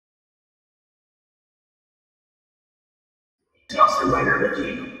Dinosaur Ranger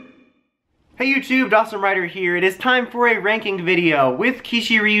Series. Hey YouTube, Dinosaur Rider here. It is time for a ranking video. With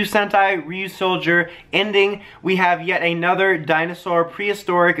Kishiryu Sentai Ryusoulger ending, we have yet another dinosaur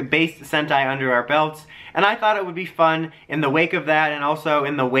prehistoric based Sentai under our belts, and I thought it would be fun in the wake of that, and also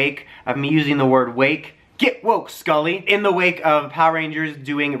in the wake of me using the word wake. Get woke, Scully! In the wake of Power Rangers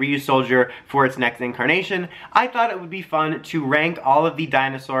doing Ryusoulger for its next incarnation, I thought it would be fun to rank all of the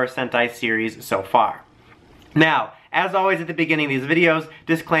Dinosaur Sentai series so far. Now, as always at the beginning of these videos,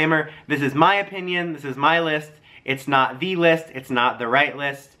 disclaimer, this is my opinion, this is my list, it's not the list, it's not the right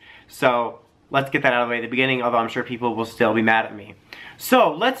list, so let's get that out of the way at the beginning, although I'm sure people will still be mad at me.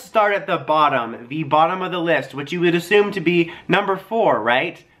 So, let's start at the bottom of the list, which you would assume to be number 4,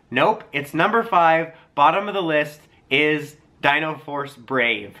 right? Nope, it's number 5, bottom of the list is Dino Force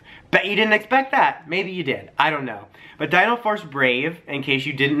Brave. Bet you didn't expect that. Maybe you did. I don't know. But Dino Force Brave, in case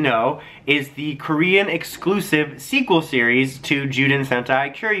you didn't know, is the Korean exclusive sequel series to Juden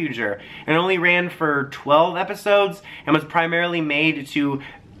Sentai Ryusoulger. It only ran for 12 episodes and was primarily made to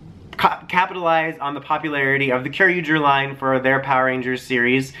capitalize on the popularity of the Kyryuger line for their Power Rangers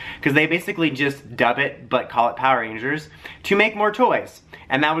series, because they basically just dub it but call it Power Rangers, to make more toys.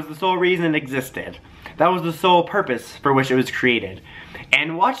 And that was the sole reason it existed. That was the sole purpose for which it was created.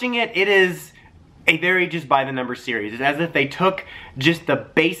 And watching it, it is a very just by the number series. It's as if they took just the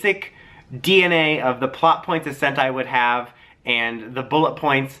basic DNA of the plot points a Sentai would have and the bullet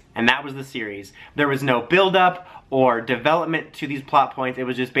points, and that was the series. There was no build-up or development to these plot points. It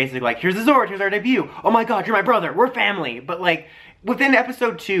was just basically like, here's the Zord, here's our debut. Oh my god, you're my brother, we're family. But like, within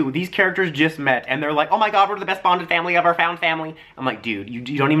episode 2, these characters just met, and they're like, oh my god, we're the best bonded family ever, found family. I'm like, dude, you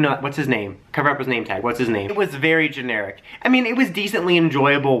don't even know, what's his name? Cover up his name tag, what's his name? It was very generic. I mean, it was decently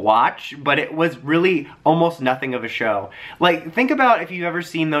enjoyable watch, but it was really almost nothing of a show. Like, think about if you've ever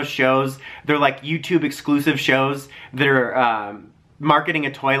seen those shows, they're like YouTube exclusive shows that are marketing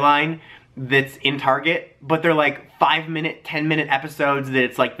a toy line that's in Target, but they're like 5-minute, 10-minute episodes that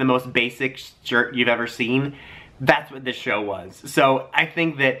it's like the most basic shirt you've ever seen. That's what this show was. So I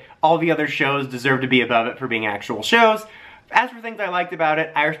think that all the other shows deserve to be above it for being actual shows. As for things I liked about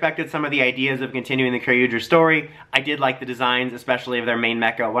it, I respected some of the ideas of continuing the Kyryuger story. I did like the designs, especially of their main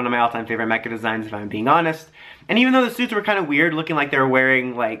mecha, one of my all-time favorite mecha designs if I'm being honest. And even though the suits were kind of weird, looking like they were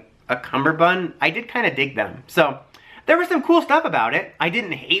wearing like a cummerbund, I did kind of dig them. So there was some cool stuff about it. I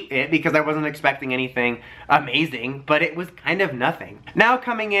didn't hate it because I wasn't expecting anything amazing, but it was kind of nothing. Now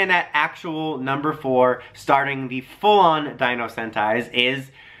coming in at actual number 4, starting the full-on Dino Sentais, is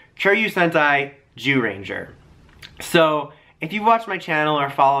Kishiryu Sentai Ryusoulger. So, if you've watched my channel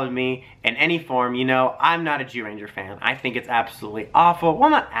or followed me in any form, you know I'm not a Ryusoulger fan. I think it's absolutely awful. Well,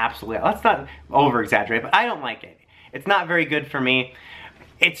 not absolutely. Let's not over-exaggerate, but I don't like it. It's not very good for me.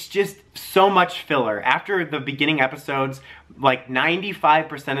 It's just so much filler. After the beginning episodes, like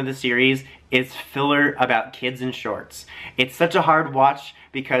 95% of the series is filler about kids in shorts. It's such a hard watch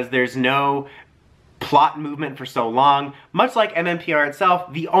because there's no plot movement for so long. Much like MMPR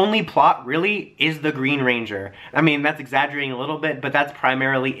itself, the only plot really is the Green Ranger. I mean, that's exaggerating a little bit, but that's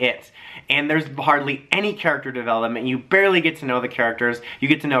primarily it. And there's hardly any character development. You barely get to know the characters. You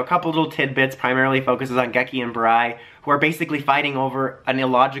get to know a couple little tidbits, primarily focuses on Geki and Burai, who are basically fighting over an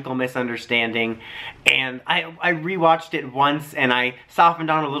illogical misunderstanding. And I rewatched it once and I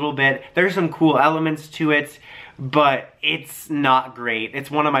softened on a little bit. There's some cool elements to it, but it's not great. It's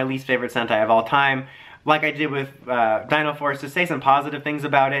one of my least favorite Sentai of all time. Like I did with Dino Force, to say some positive things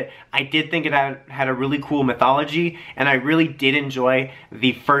about it, I did think it had a really cool mythology, and I really did enjoy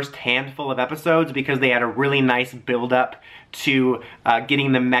the first handful of episodes because they had a really nice build-up to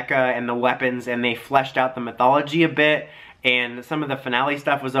getting the mecha and the weapons, and they fleshed out the mythology a bit, and some of the finale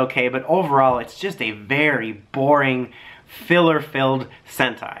stuff was okay, but overall it's just a very boring, filler-filled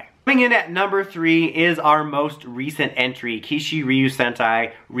Sentai. Coming in at number 3 is our most recent entry, Kishiryu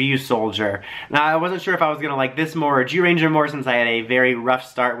Sentai Ryusoulger. Now, I wasn't sure if I was gonna like this more or Zyuranger more since I had a very rough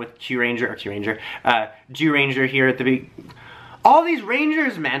start with Zyuranger here at the beginning. All these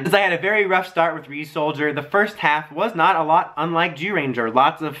Rangers, man! Since I had a very rough start with Ryusoulger, the first half was not a lot unlike Zyuranger.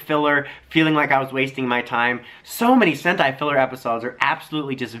 Lots of filler, feeling like I was wasting my time. So many Sentai filler episodes are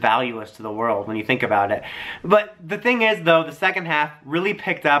absolutely just valueless to the world when you think about it. But the thing is, though, the second half really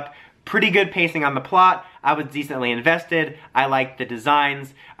picked up. Pretty good pacing on the plot. I was decently invested. I liked the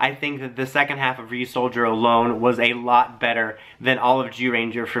designs. I think that the second half of Ryusoulger alone was a lot better than all of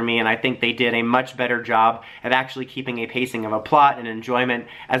Zyuranger for me, and I think they did a much better job at actually keeping a pacing of a plot and enjoyment,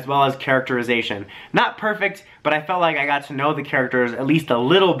 as well as characterization. Not perfect, but I felt like I got to know the characters at least a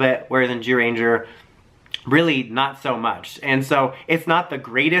little bit, whereas in Zyuranger, really not so much. And so it's not the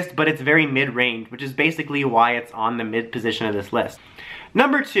greatest, but it's very mid-range, which is basically why it's on the mid position of this list.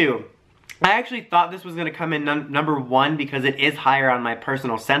 Number 2. I actually thought this was going to come in number 1 because it is higher on my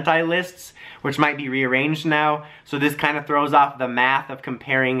personal Sentai lists, which might be rearranged now. So this kind of throws off the math of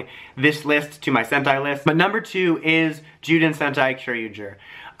comparing this list to my Sentai list. But number 2 is Juden Sentai Kyuryuger.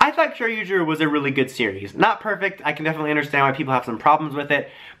 I thought Kyuryuger was a really good series. Not perfect, I can definitely understand why people have some problems with it,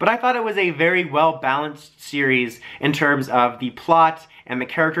 but I thought it was a very well-balanced series in terms of the plot and the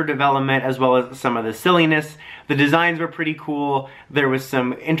character development, as well as some of the silliness. The designs were pretty cool. There was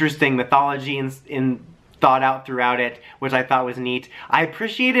some interesting mythology thought out throughout it, which I thought was neat. I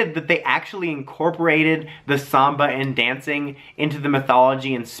appreciated that they actually incorporated the samba and dancing into the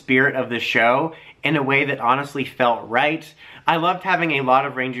mythology and spirit of the show in a way that honestly felt right. I loved having a lot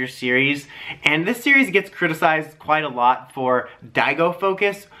of Ranger series, and this series gets criticized quite a lot for Daigo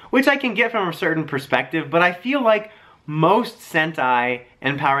focus, which I can get from a certain perspective, but I feel like most Sentai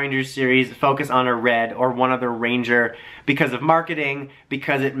and Power Rangers series focus on a red or one other Ranger because of marketing,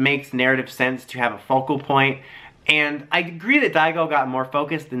 because it makes narrative sense to have a focal point. And I agree that Daigo got more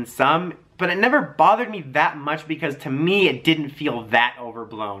focus than some, but it never bothered me that much because to me it didn't feel that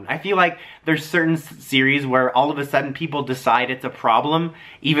overblown. I feel like there's certain series where all of a sudden people decide it's a problem,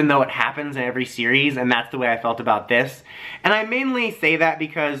 even though it happens in every series, and that's the way I felt about this. And I mainly say that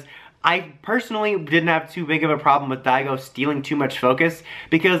because I personally didn't have too big of a problem with Daigo stealing too much focus,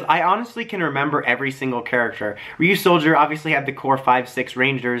 because I honestly can remember every single character. Ryusoulger obviously had the core 5-6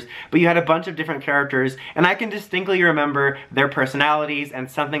 Rangers, but you had a bunch of different characters, and I can distinctly remember their personalities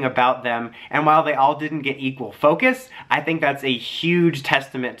and something about them, and while they all didn't get equal focus, I think that's a huge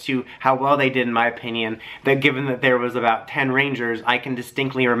testament to how well they did in my opinion, that given that there was about 10 Rangers, I can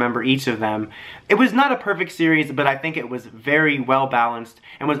distinctly remember each of them. It was not a perfect series, but I think it was very well balanced,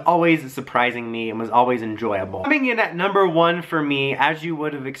 and was always surprising me and was always enjoyable. Coming in at number 1 for me, as you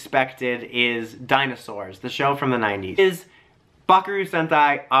would have expected, is Dinosaurs, the show from the 90s. Is Bakuru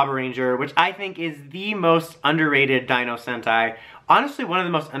Sentai Aba Ranger, which I think is the most underrated Dino Sentai. Honestly, one of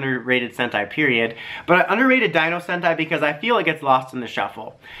the most underrated Sentai, period. But underrated Dino Sentai because I feel it gets lost in the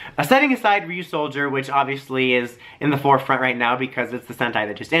shuffle. Setting aside Ryusoulger, which obviously is in the forefront right now because it's the Sentai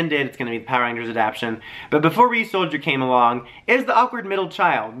that just ended, it's going to be the Power Rangers adaptation. But before Ryusoulger came along, is the awkward middle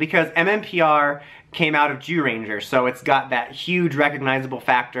child, because MMPR came out of Zyuranger, so it's got that huge recognizable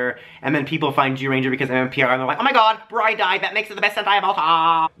factor, and then people find Zyuranger because of MMPR, and they're like, oh my god, Bri died, that makes it the best Sentai of all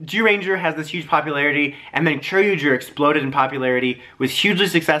time! Zyuranger has this huge popularity, and then Kyuryuger exploded in popularity, was hugely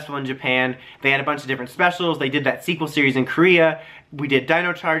successful in Japan. They had a bunch of different specials, they did that sequel series in Korea, we did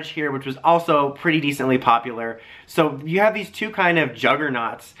Dino Charge here, which was also pretty decently popular. So you have these two kind of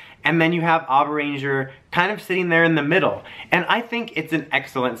juggernauts, and then you have Aba Ranger kind of sitting there in the middle. And I think it's an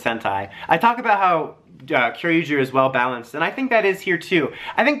excellent Sentai. I talk about how Kyuryuger is well balanced, and I think that is here too.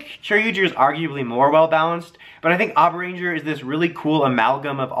 I think Kyuryuger is arguably more well balanced, but I think Aba Ranger is this really cool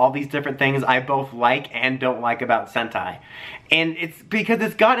amalgam of all these different things I both like and don't like about Sentai. And it's because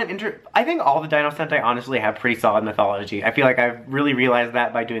it's got an I think all the Dino Sentai honestly have pretty solid mythology. I feel like I've really realized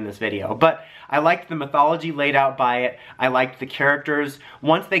that by doing this video. But I liked the mythology laid out by it. I liked the characters.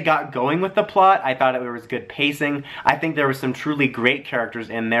 Once they got going with the plot, I thought it was good pacing. I think there was some truly great characters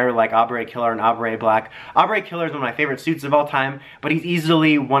in there, like Abare Killer and Abare Black. Abare Killer is one of my favorite suits of all time, but he's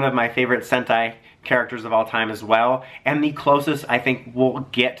easily one of my favorite Sentai characters of all time as well, and the closest I think we'll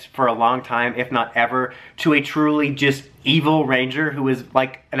get for a long time, if not ever, to a truly just evil Ranger who is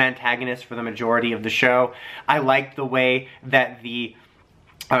like an antagonist for the majority of the show. I liked the way that the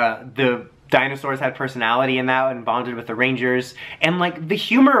dinosaurs had personality in that and bonded with the Rangers, and like the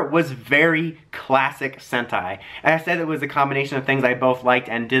humor was very classic Sentai. And I said it was a combination of things I both liked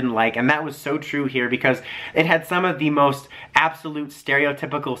and didn't like, and that was so true here because it had some of the most absolute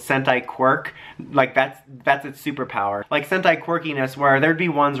stereotypical Sentai quirk. Like that's its superpower. Like Sentai quirkiness, where there'd be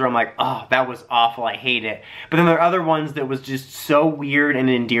ones where I'm like, oh, that was awful, I hate it. But then there are other ones that was just so weird and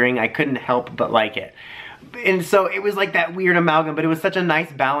endearing I couldn't help but like it. And so it was like that weird amalgam, but it was such a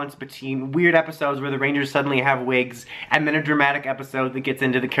nice balance between weird episodes where the Rangers suddenly have wigs, and then a dramatic episode that gets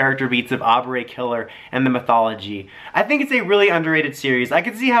into the character beats of Abare Killer and the mythology. I think it's a really underrated series. I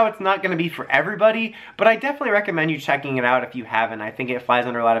can see how it's not going to be for everybody, but I definitely recommend you checking it out if you haven't. I think it flies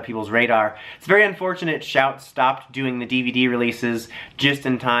under a lot of people's radar. It's very unfortunate Shout stopped doing the DVD releases just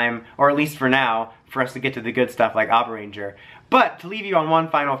in time, or at least for now, for us to get to the good stuff like Aba Ranger. But to leave you on one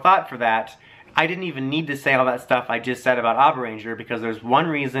final thought for that, I didn't even need to say all that stuff I just said about Aba Ranger because there's one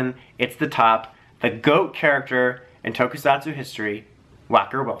reason it's the top, the GOAT character in Tokusatsu history,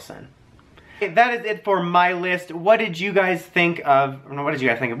 Walker Wilson. That is it for my list. What did you guys think of, what did you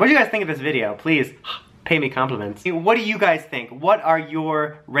guys think of this video? Please pay me compliments. What do you guys think? What are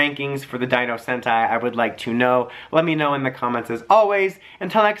your rankings for the Dino Sentai? I would like to know. Let me know in the comments as always.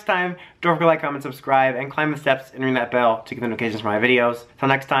 Until next time, don't forget to like, comment, subscribe, and climb the steps and ring that bell to get the notifications for my videos. Until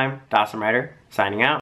next time, Dawson Rider, signing out.